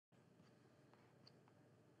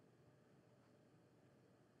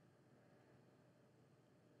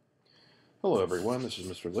Hello everyone, this is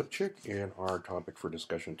Mr. Lipchick, and our topic for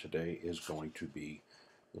discussion today is going to be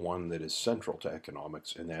one that is central to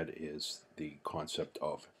economics, and that is the concept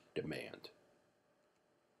of demand.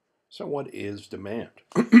 So what is demand?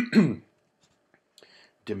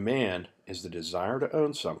 Demand is the desire to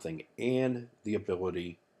own something and the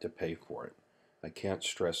ability to pay for it. I can't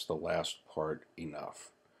stress the last part enough.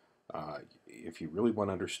 If you really want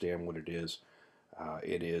to understand what it is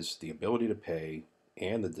the ability to pay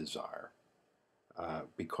and the desire.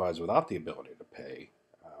 Because without the ability to pay,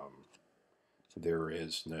 there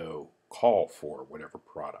is no call for whatever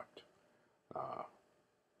product uh,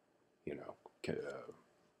 you know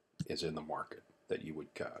is in the market that you would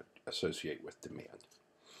associate with demand.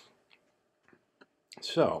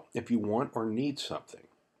 So, if you want or need something,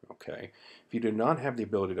 okay, if you do not have the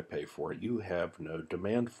ability to pay for it, you have no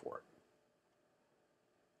demand for it.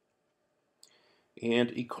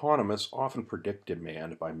 And economists often predict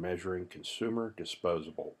demand by measuring consumer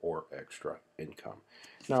disposable or extra income.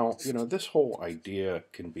 Now, this whole idea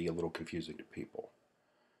can be a little confusing to people,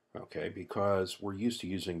 okay, because we're used to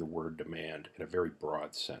using the word demand in a very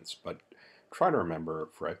broad sense. But try to remember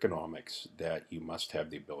for economics that you must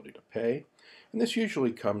have the ability to pay. And this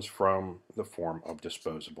usually comes from the form of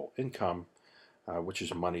disposable income, which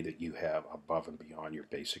is money that you have above and beyond your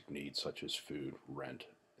basic needs, such as food, rent,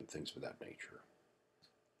 and things of that nature.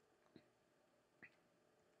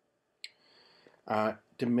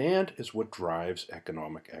 Demand is what drives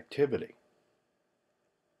economic activity.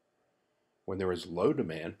 When there is low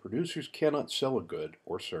demand, producers cannot sell a good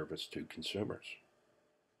or service to consumers.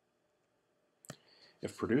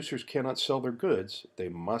 If producers cannot sell their goods, they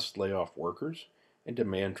must lay off workers, and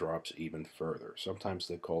demand drops even further. Sometimes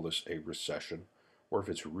they call this a recession, or if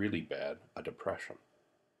it's really bad, a depression.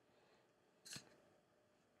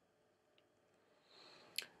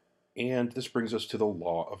 And this brings us to the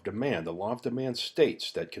law of demand. The law of demand states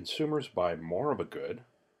that consumers buy more of a good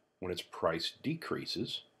when its price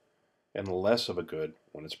decreases and less of a good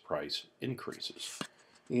when its price increases.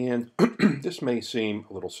 And this may seem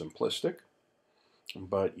a little simplistic,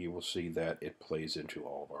 but you will see that it plays into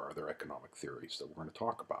all of our other economic theories that we're going to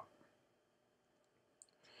talk about.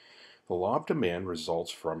 The law of demand results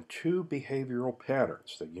from two behavioral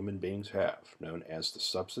patterns that human beings have, known as the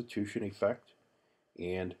substitution effect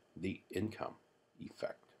and the income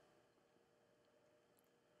effect.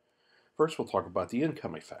 First, we'll talk about the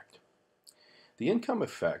income effect. The income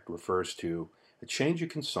effect refers to a change in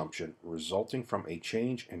consumption resulting from a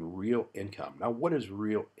change in real income. Now, what is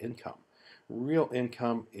real income? Real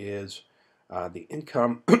income is the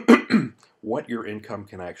income, what your income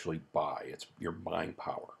can actually buy. It's your buying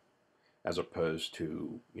power, as opposed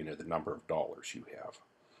to the number of dollars you have.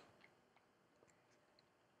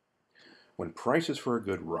 When prices for a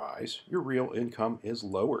good rise, your real income is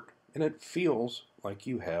lowered, and it feels like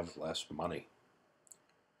you have less money.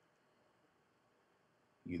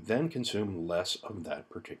 You then consume less of that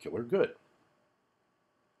particular good.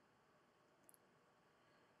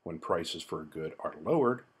 When prices for a good are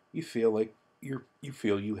lowered, you feel like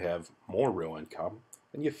you have more real income,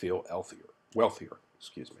 and you feel wealthier.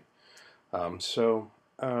 Excuse me.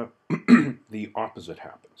 The opposite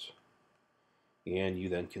happens, and you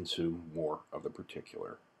then consume more of the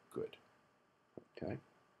particular good. Okay,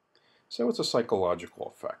 so it's a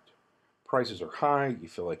psychological effect. Prices are high, you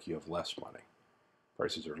feel like you have less money.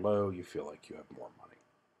 Prices are low, you feel like you have more money.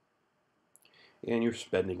 And your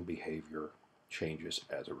spending behavior changes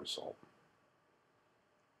as a result.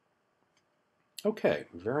 Okay,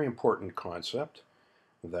 very important concept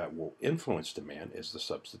that will influence demand is the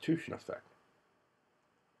substitution effect.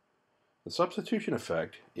 The substitution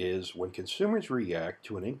effect is when consumers react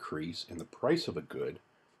to an increase in the price of a good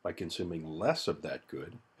by consuming less of that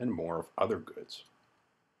good and more of other goods.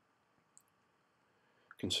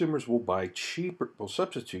 Consumers will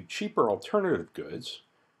substitute cheaper alternative goods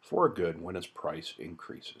for a good when its price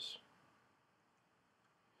increases.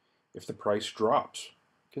 If the price drops,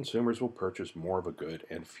 consumers will purchase more of a good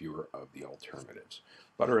and fewer of the alternatives.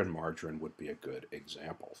 Butter and margarine would be a good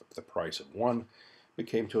example. If the price of one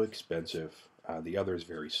became too expensive, the other is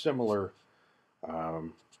very similar,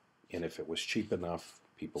 and if it was cheap enough,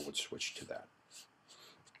 people would switch to that.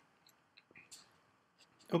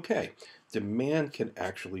 Okay, demand can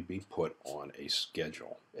actually be put on a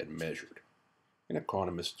schedule and measured, and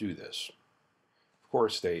economists do this. Of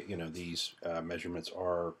course, these measurements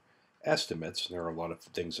are estimates, and there are a lot of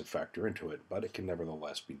things that factor into it, but it can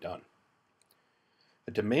nevertheless be done.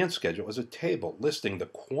 A demand schedule is a table listing the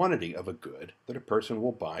quantity of a good that a person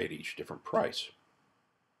will buy at each different price.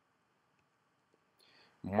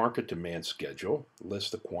 Market demand schedule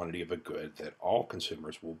lists the quantity of a good that all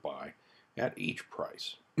consumers will buy at each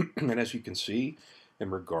price. And as you can see, in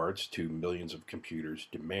regards to millions of computers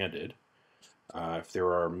demanded, if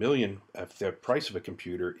the price of a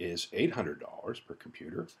computer is $800 per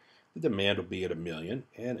computer, the demand will be at $1,000,000,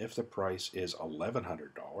 and if the price is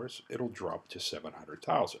 $1,100, it'll drop to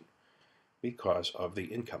 $700,000 because of the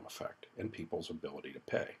income effect and people's ability to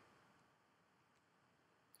pay.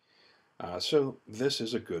 So this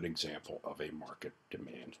is a good example of a market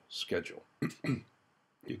demand schedule.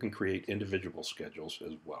 You can create individual schedules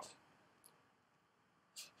as well.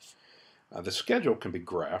 The schedule can be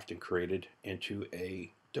graphed and created into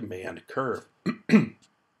a demand curve.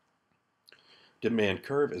 Demand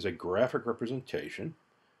curve is a graphic representation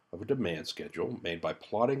of a demand schedule made by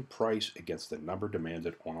plotting price against the number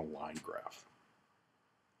demanded on a line graph.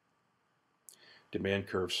 Demand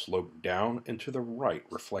curves slope down and to the right,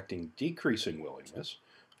 reflecting decreasing willingness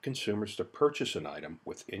of consumers to purchase an item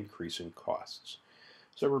with increasing costs.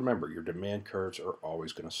 So remember, your demand curves are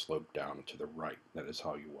always going to slope down and to the right. That is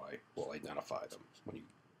how you will identify them when you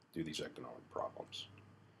do these economic problems.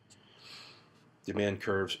 Demand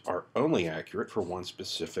curves are only accurate for one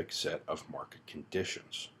specific set of market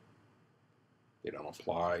conditions. They don't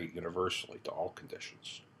apply universally to all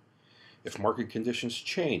conditions. If market conditions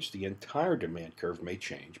change, the entire demand curve may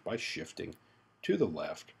change by shifting to the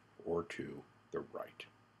left or to the right.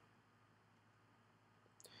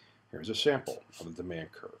 Here's a sample of the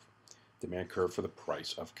demand curve. Demand curve for the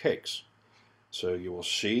price of cakes. So you will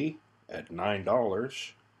see at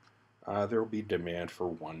 $9, there will be demand for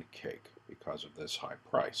one cake because of this high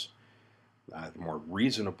price. The more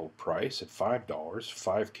reasonable price at $5,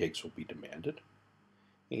 5 cakes will be demanded.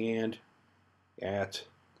 And at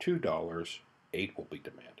 $2, 8 will be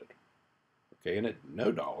demanded. Okay, and at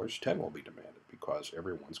no dollars, 10 will be demanded because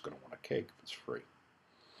everyone's going to want a cake if it's free.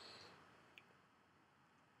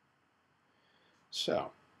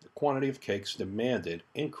 So, the quantity of cakes demanded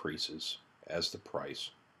increases as the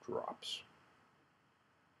price drops.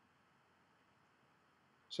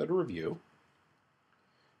 So to review,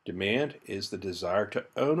 demand is the desire to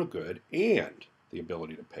own a good and the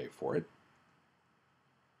ability to pay for it.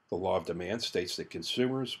 The law of demand states that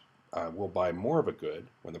consumers will buy more of a good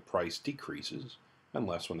when the price decreases and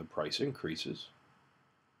less when the price increases.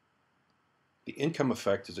 The income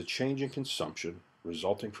effect is a change in consumption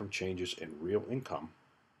resulting from changes in real income.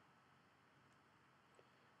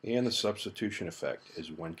 And the substitution effect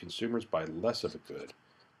is when consumers buy less of a good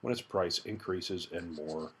when its price increases and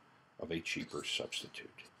more of a cheaper substitute.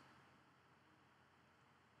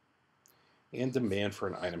 And demand for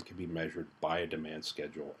an item can be measured by a demand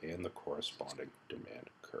schedule and the corresponding demand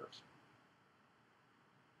curve.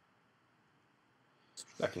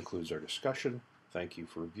 That concludes our discussion. Thank you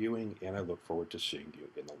for viewing, and I look forward to seeing you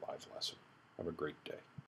in the live lesson. Have a great day.